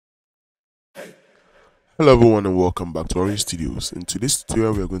Hello everyone and welcome back to Orange Studios. In today's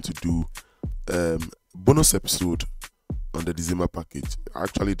tutorial we are going to do bonus episode on the December package. I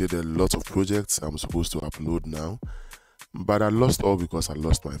actually did a lot of projects I'm supposed to upload now, but I lost all because I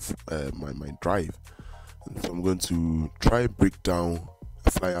lost my my drive. And so I'm going to try and break down a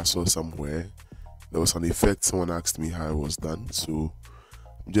flyer I saw somewhere. There was an effect, someone asked me how it was done, so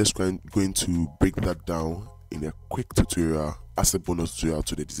I'm just going to break that down in a quick tutorial as a bonus tutorial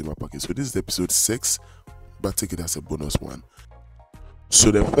to the December package. So this is episode 6, but take it as a bonus one. So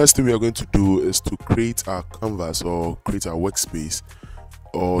the first thing we are going to do is to create our canvas or create our workspace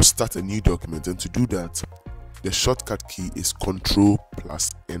or start a new document. And to do that, the shortcut key is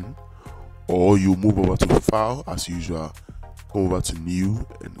Ctrl+N, or you move over to File as usual, come over to New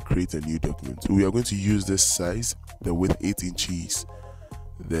and create a new document. So we are going to use this size, the width 8 inches,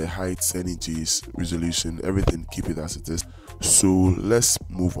 the height 10 inches, resolution, everything, keep it as it is. So let's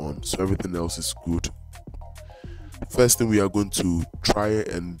move on. So everything else is good. First thing we are going to try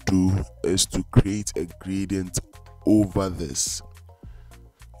and do is to create a gradient over this.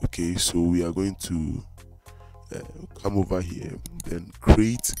 Okay, so we are going to come over here, then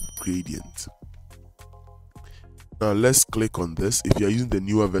create gradient. Now let's click on this. If you are using the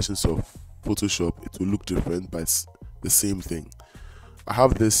newer versions of Photoshop, it will look different, but it's the same thing. I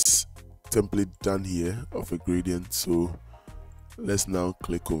have this template done here of a gradient, so let's now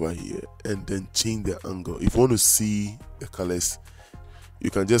click over here and then change the angle. If you want to see the colors, you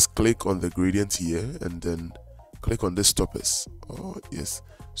can just click on the gradient here and then click on the stoppers. Oh yes,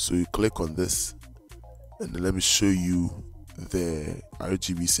 so you click on this and then let me show you the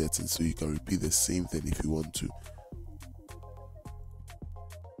RGB settings so you can repeat the same thing if you want to.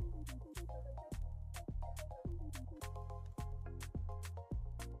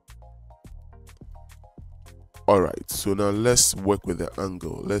 Alright, so now let's work with the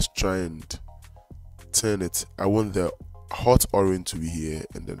angle. Let's try and turn it. I want the hot orange to be here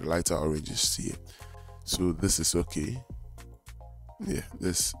and then the lighter orange is here. So this is okay. Yeah,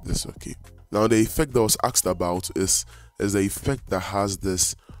 this okay. Now the effect that was asked about is the effect that has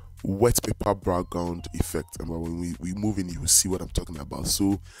this wet paper background effect. And when we move in, you will see what I'm talking about.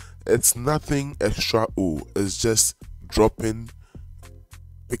 So it's nothing extra. It's just dropping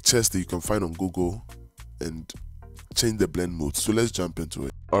pictures that you can find on Google and change the blend mode. So let's jump into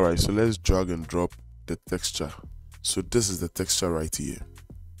it. Alright, so let's drag and drop the texture. So this is the texture right here.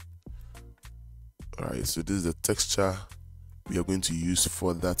 Alright, so this is the texture we are going to use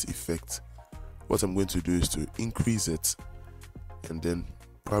for that effect. What I'm going to do is to increase it and then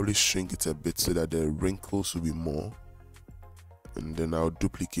probably shrink it a bit so that the wrinkles will be more, and then I'll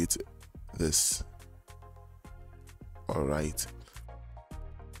duplicate this. Alright,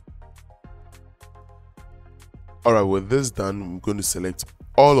 with this done, I'm going to select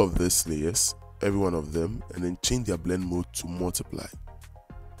all of these layers, every one of them, and then change their blend mode to multiply.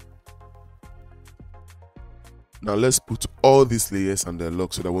 Now let's put all these layers under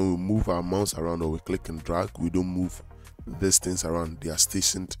lock so that when we move our mouse around or we click and drag, we don't move these things around. They are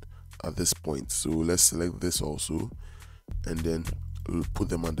stationed at this point. So let's select this also and then we'll put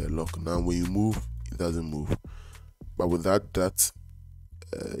them under lock. Now when you move, it doesn't move, but without that,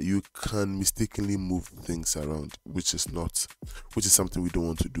 you can mistakenly move things around, which is something we don't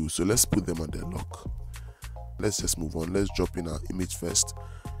want to do. So let's put them under lock. Let's just move on. Let's drop in our image first.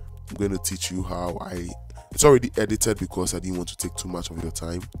 I'm going to teach you how it's already edited because I didn't want to take too much of your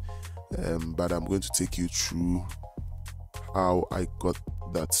time, but I'm going to take you through how I got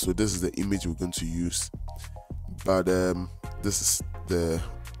that. So this is the image we're going to use, but this is the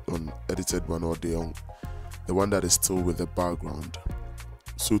unedited one, or the one that is still with the background.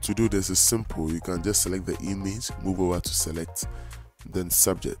 So to do this is simple. You can just select the image, move over to select, then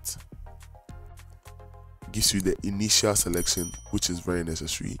subject. Gives you the initial selection, which is very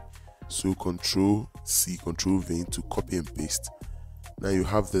necessary. So Ctrl+C, Ctrl+V to copy and paste. Now you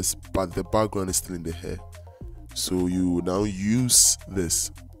have this, but the background is still in the hair. So you now use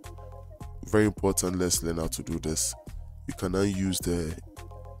this. Very important, let's learn how to do this. You can now use the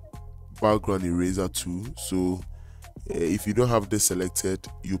background eraser tool. So if you don't have this selected,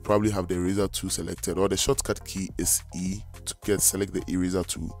 you probably have the eraser tool selected, or the shortcut key is E to select the eraser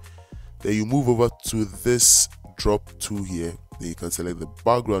tool. Then you move over to this drop tool here, then you can select the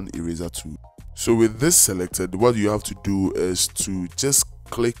background eraser tool. So with this selected, what you have to do is to just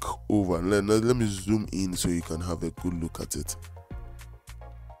click over and let me zoom in so you can have a good look at it.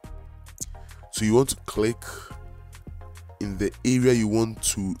 So you want to click in the area you want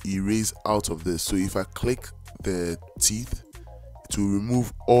to erase out of this. So if I click the teeth, to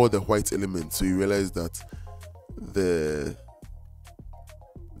remove all the white elements, so you realize that the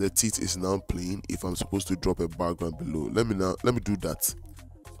the teeth is now plain if I'm supposed to drop a background below. Let me do that so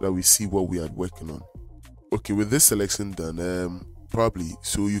that we see what we are working on. Okay, with this selection done, probably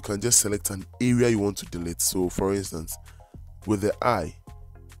so you can just select an area you want to delete. So for instance, with the eye,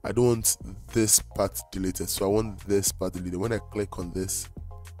 I don't want this part deleted, so I want this part deleted. When I click on this,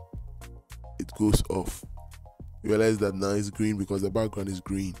 it goes off. You realize that now it's green because the background is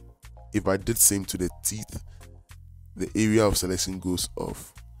green. If I did same to the teeth, the area of selection goes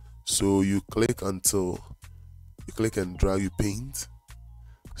off. So you click until you click and drag, you paint.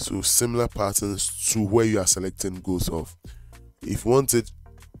 So similar patterns to where you are selecting goes off. If you want it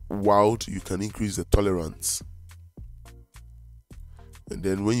wild, you can increase the tolerance. And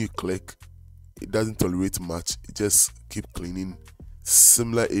then when you click, it doesn't tolerate much. It just keep cleaning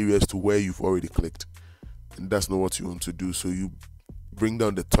similar areas to where you've already clicked. And that's not what you want to do. So you bring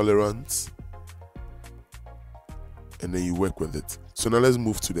down the tolerance and then you work with it. So now let's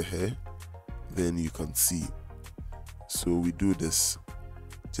move to the hair. Then you can see. So we do this.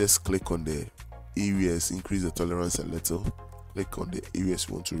 Just click on the areas, increase the tolerance a little. Click on the areas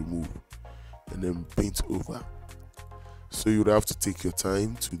you want to remove and then paint over. So you would have to take your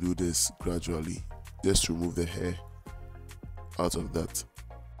time to do this gradually. Just remove the hair out of that.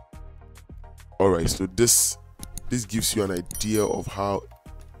 Alright, so this gives you an idea of how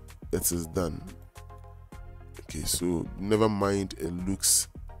it is done. Okay, so never mind it looks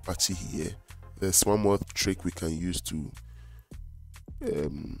patchy here. There's one more trick we can use to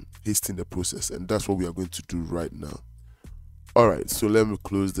hasten the process, and that's what we are going to do right now. Alright, so let me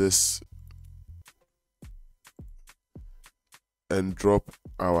close this and drop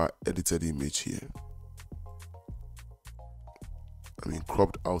our edited image here.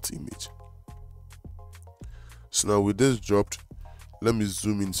 Cropped out image. So now with this dropped, let me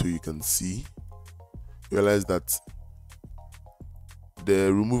zoom in so you can see. Realize that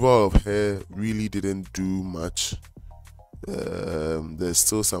the removal of hair really didn't do much. There's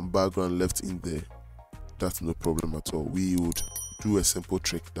still some background left in there. That's no problem at all. We would do a simple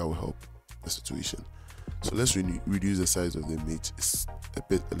trick that will help the situation. So let's reduce the size of the image. It's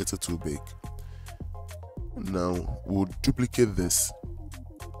a little too big. Now we'll duplicate this.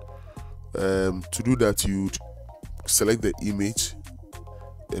 To do that, you'd select the image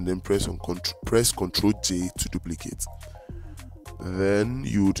and then press Ctrl J to duplicate. Then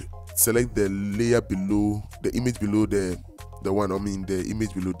you'd select the layer below, the image below the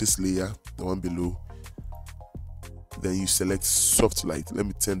image below this layer, the one below. Then you select soft light. Let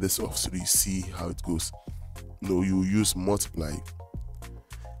me turn this off so you see how it goes. No, you use multiply.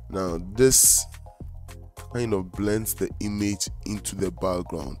 Now this kind of blends the image into the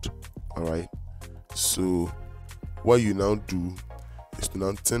background. Alright, so what you now do is to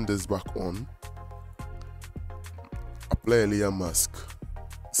now turn this back on, apply a layer mask.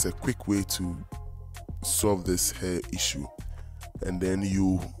 It's a quick way to solve this hair issue. And then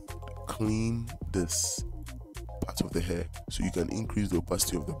you clean this part of the hair so you can increase the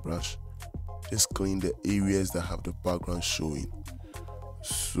opacity of the brush. Just clean the areas that have the background showing.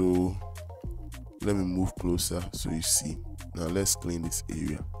 So let me move closer so you see. Now let's clean this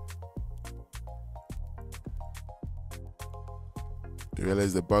area. You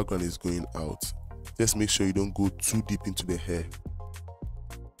realize the background is going out. Just make sure you don't go too deep into the hair.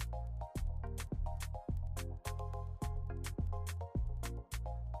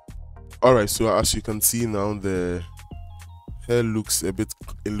 Alright, so as you can see now, the hair looks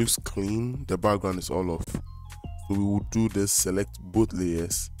looks clean. The background is all off. So we will do this, select both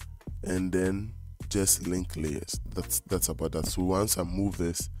layers and then just link layers. That's about that. So once I move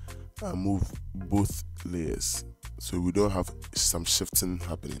this, I move both layers so we don't have some shifting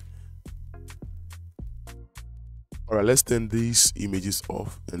happening. Alright, let's turn these images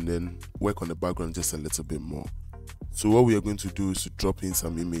off and then work on the background just a little bit more. So what we are going to do is to drop in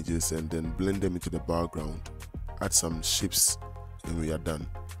some images and then blend them into the background, add some shapes, and we are done.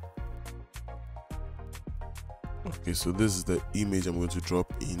 Okay, so this is the image I'm going to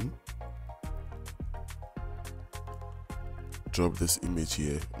drop in. Drop this image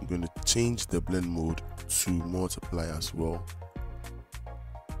here. I'm going to change the blend mode to multiply as well.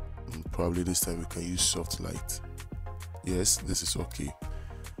 And probably this time we can use soft light. Yes, this is okay.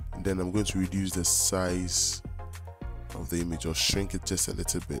 And then I'm going to reduce the size of the image or shrink it just a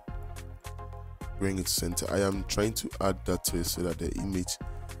little bit. Bring it to center. I am trying to add that to it so that the image,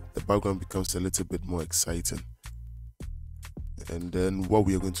 the background becomes a little bit more exciting. And then what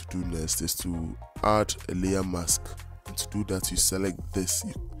we are going to do next is to add a layer mask. And to do that, you select this,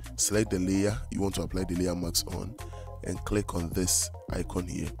 you select the layer you want to apply the layer mask on and click on this icon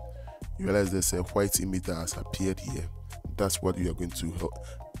here. You realize there's a white image that has appeared here. That's what you are going to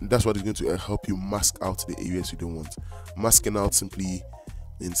that's what is going to help you mask out the areas you don't want. Masking out, simply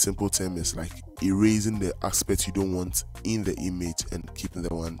in simple terms, is like erasing the aspects you don't want in the image and keeping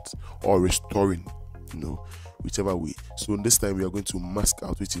the ones, or restoring, whichever way. So this time we are going to mask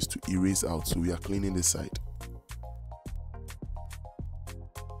out, which is to erase out. So we are cleaning this side.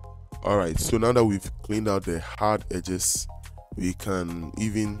 Alright, so now that we've cleaned out the hard edges, we can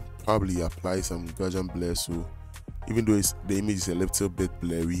even probably apply some Gaussian blur. So even though the image is a little bit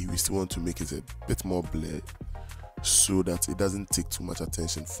blurry, we still want to make it a bit more blurred so that it doesn't take too much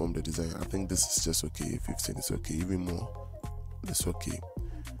attention from the design. I think this is just okay. 15 is okay, even more, it's okay.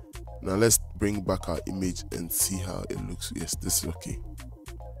 Now let's bring back our image and see how it looks. Yes, this is okay.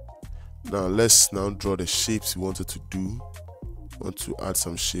 Now let's draw the shapes we wanted to do. Want to add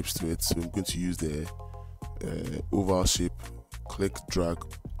some shapes to it, so I'm going to use the oval shape. Click, drag,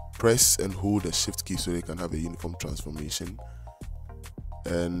 press and hold the shift key so they can have a uniform transformation,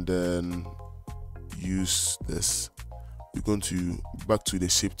 and then use this. We're going to back to the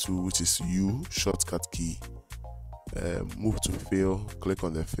shape tool, which is U, shortcut key, move to fill, click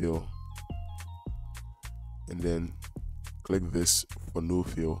on the fill, and then click this for no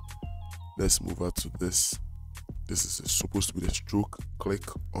fill. Let's move out to this. This is supposed to be the stroke. Click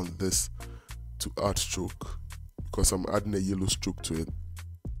on this to add stroke, because I'm adding a yellow stroke to it.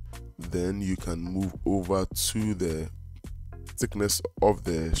 Then you can move over to the thickness of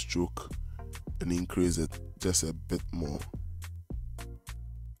the stroke and increase it just a bit more.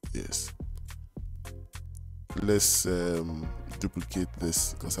 Yes. Let's duplicate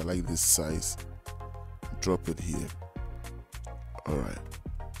this because I like this size. Drop it here. Alright.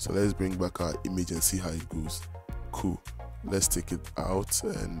 So let's bring back our image and see how it goes. Cool. Let's take it out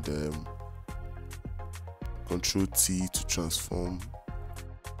and Control T to transform,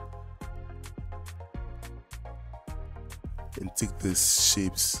 and take these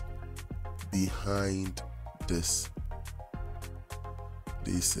shapes behind these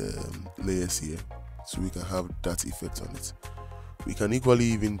layers here, so we can have that effect on it. We can equally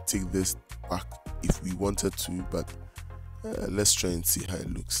even take this back if we wanted to, but let's try and see how it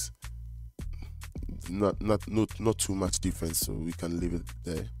looks. Not too much difference, so we can leave it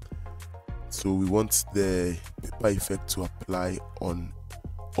there. So we want the paper effect to apply on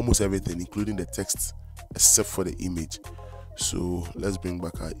almost everything, including the text, except for the image. So let's bring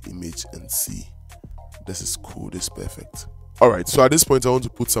back our image and see. This is cool. This is perfect. Alright, so at this point I want to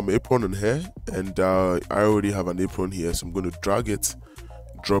put some apron on here, and I already have an apron here, so I'm going to drag it,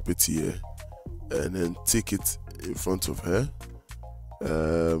 drop it here, and then take it in front of her.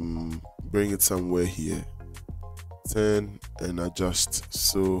 Bring it somewhere here, turn and adjust.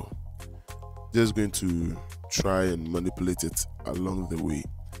 So just going to try and manipulate it along the way.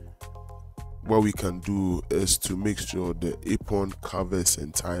 What we can do is to make sure the apron covers the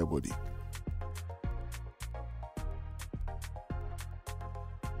entire body.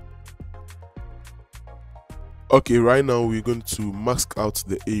 Okay, right now we're going to mask out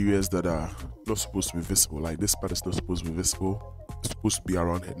the areas that are not supposed to be visible. Like this part is not supposed to be visible. It's supposed to be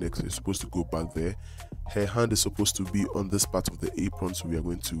around her neck, so it's supposed to go back there. Her hand is supposed to be on this part of the apron, so we are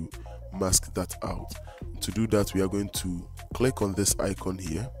going to mask that out. To do that, we are going to click on this icon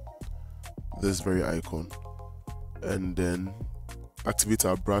here, this very icon, and then activate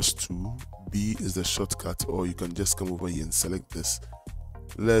our brush tool. B is the shortcut, or you can just come over here and select this.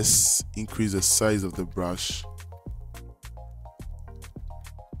 Let's increase the size of the brush,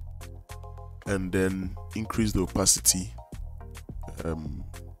 and then increase the opacity.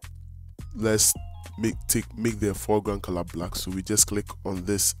 Let's make the foreground color black, so we just click on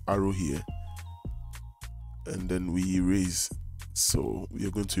this arrow here and then we erase. So we are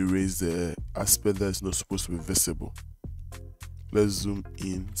going to erase the aspect that is not supposed to be visible. Let's zoom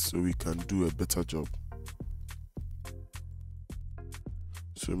in so we can do a better job.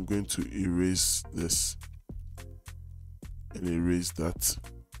 So I'm going to erase this and erase that.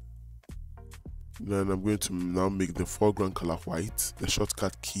 Then I'm going to now make the foreground color white. The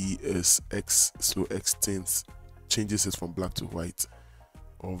shortcut key is X, so X changes it from black to white,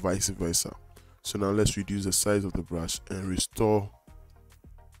 or vice versa. So now let's reduce the size of the brush and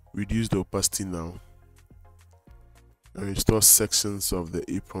reduce the opacity now, and restore sections of the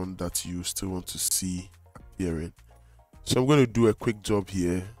apron that you still want to see appearing. So I'm going to do a quick job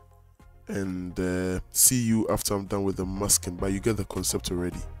here and see you after I'm done with the masking, but you get the concept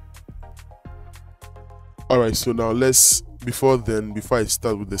already. Alright, so now before I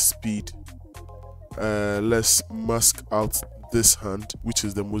start with the speed, let's mask out this hand, which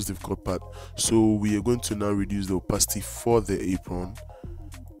is the most difficult part. So we are going to now reduce the opacity for the apron.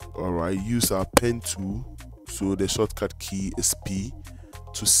 Alright, use our pen tool. So the shortcut key is P.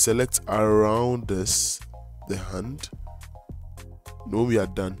 to select around this, the hand. When we are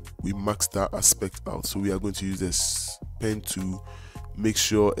done, we max that aspect out. So we are going to use this pen to make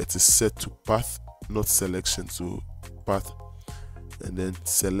sure it is set to path, not selection, so path, and then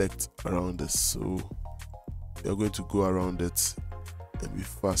select around this. So we are going to go around it and be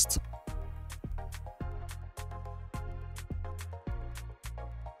fast.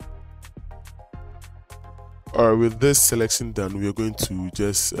 Alright, with this selection done, we are going to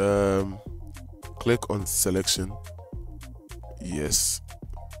just click on selection. Yes,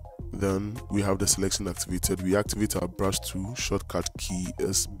 then we have the selection activated. We activate our brush tool. Shortcut key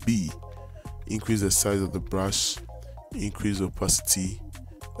is B. Increase the size of the brush, increase opacity,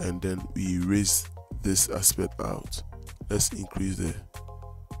 and then we erase this aspect out. Let's increase the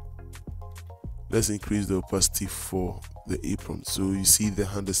opacity for the apron. So you see the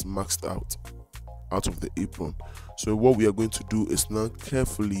hand is maxed out of the apron. So what we are going to do is now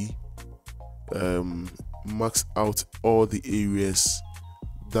carefully max out all the areas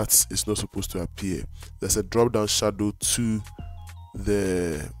that is not supposed to appear. There's a drop down shadow to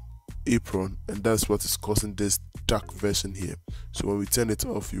the apron, and that's what is causing this dark version here. So when we turn it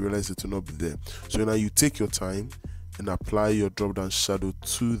off, you realize it will not be there. So now you take your time and apply your drop down shadow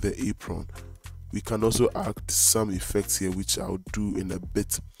to the apron. We can also add some effects here, which I'll do in a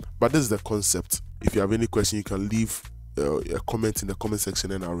bit, but this is the concept. If you have any question, you can leave a comment in the comment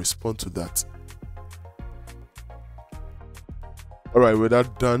section and I'll respond to that. Alright, with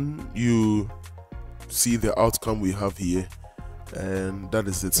that done, you see the outcome we have here, and that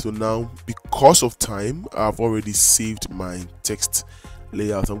is it. So now, because of time, I've already saved my text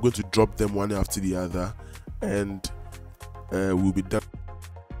layout. I'm going to drop them one after the other, and we'll be done.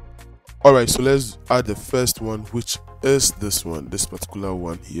 Alright, so let's add the first one, which is this one, this particular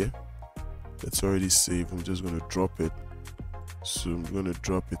one here. It's already saved. I'm just going to drop it. So I'm going to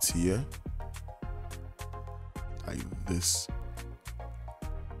drop it here like this.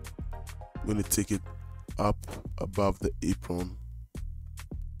 I'm going to take it up above the apron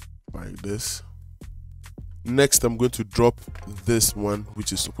like this. Next, I'm going to drop this one,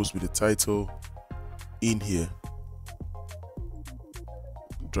 which is supposed to be the title, in here.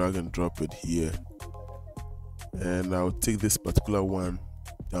 Drag and drop it here, and I'll take this particular one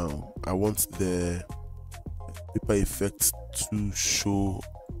down. I want the paper effect to show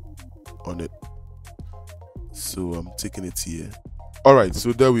on it, so I'm taking it here. Alright,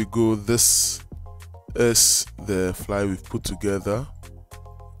 so there we go. This is the fly we've put together.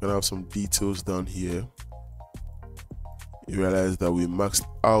 Gonna have some details down here. You realize that we maxed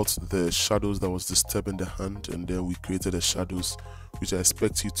out the shadows that was disturbing the hand, and then we created the shadows, which I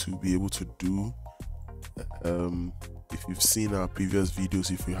expect you to be able to do. If you've seen our previous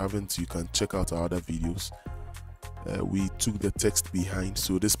videos, if you haven't, you can check out our other videos. We took the text behind,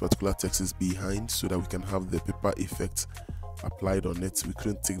 so this particular text is behind so that we can have the paper effect applied on it. We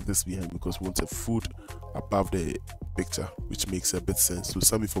couldn't take this behind because we wanted food above the picture, which makes a bit sense. So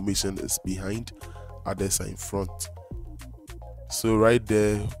some information is behind, others are in front. So right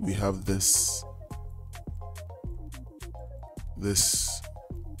there we have this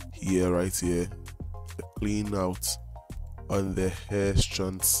here, right here, the clean out on the hair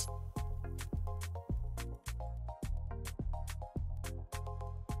strands.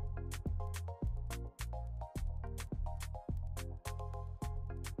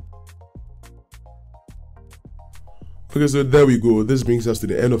 Okay, so there we go. This brings us to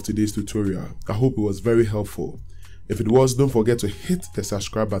the end of today's tutorial. I hope it was very helpful. If it was, don't forget to hit the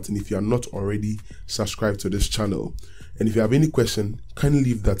subscribe button if you are not already subscribed to this channel. And if you have any question, kindly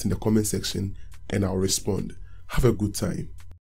leave that in the comment section and I'll respond. Have a good time.